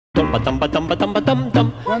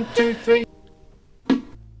One, two, three.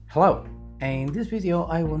 Hello, in this video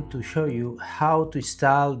I want to show you how to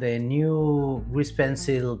install the new Grease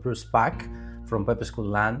Pencil Brush Pack from Pepe School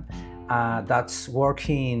Land that's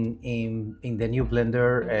working in the new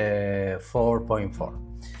Blender 4.4.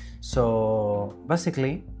 So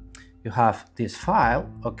basically you have this file,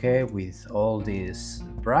 okay, with all these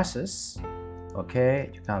brushes,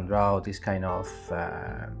 okay. You can draw this kind of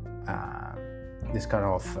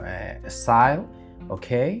style,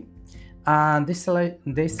 okay. And the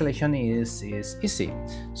installation is easy.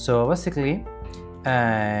 So basically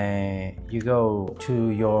you go to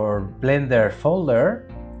your Blender folder,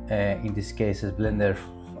 in this case is Blender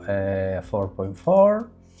 4.4,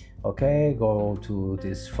 okay. Go to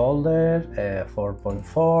this folder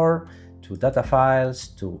 4.4, to data files,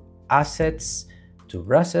 to assets, to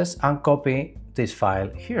brushes, and copy this file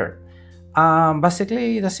here.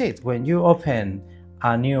 Basically that's it. When you open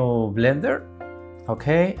a new Blender,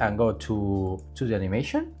 okay, and go to the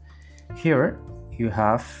animation, here you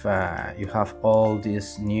have all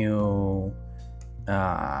these new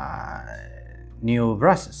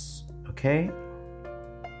brushes, okay.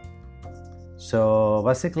 So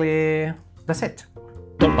basically that's it.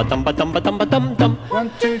 One,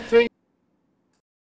 two, three.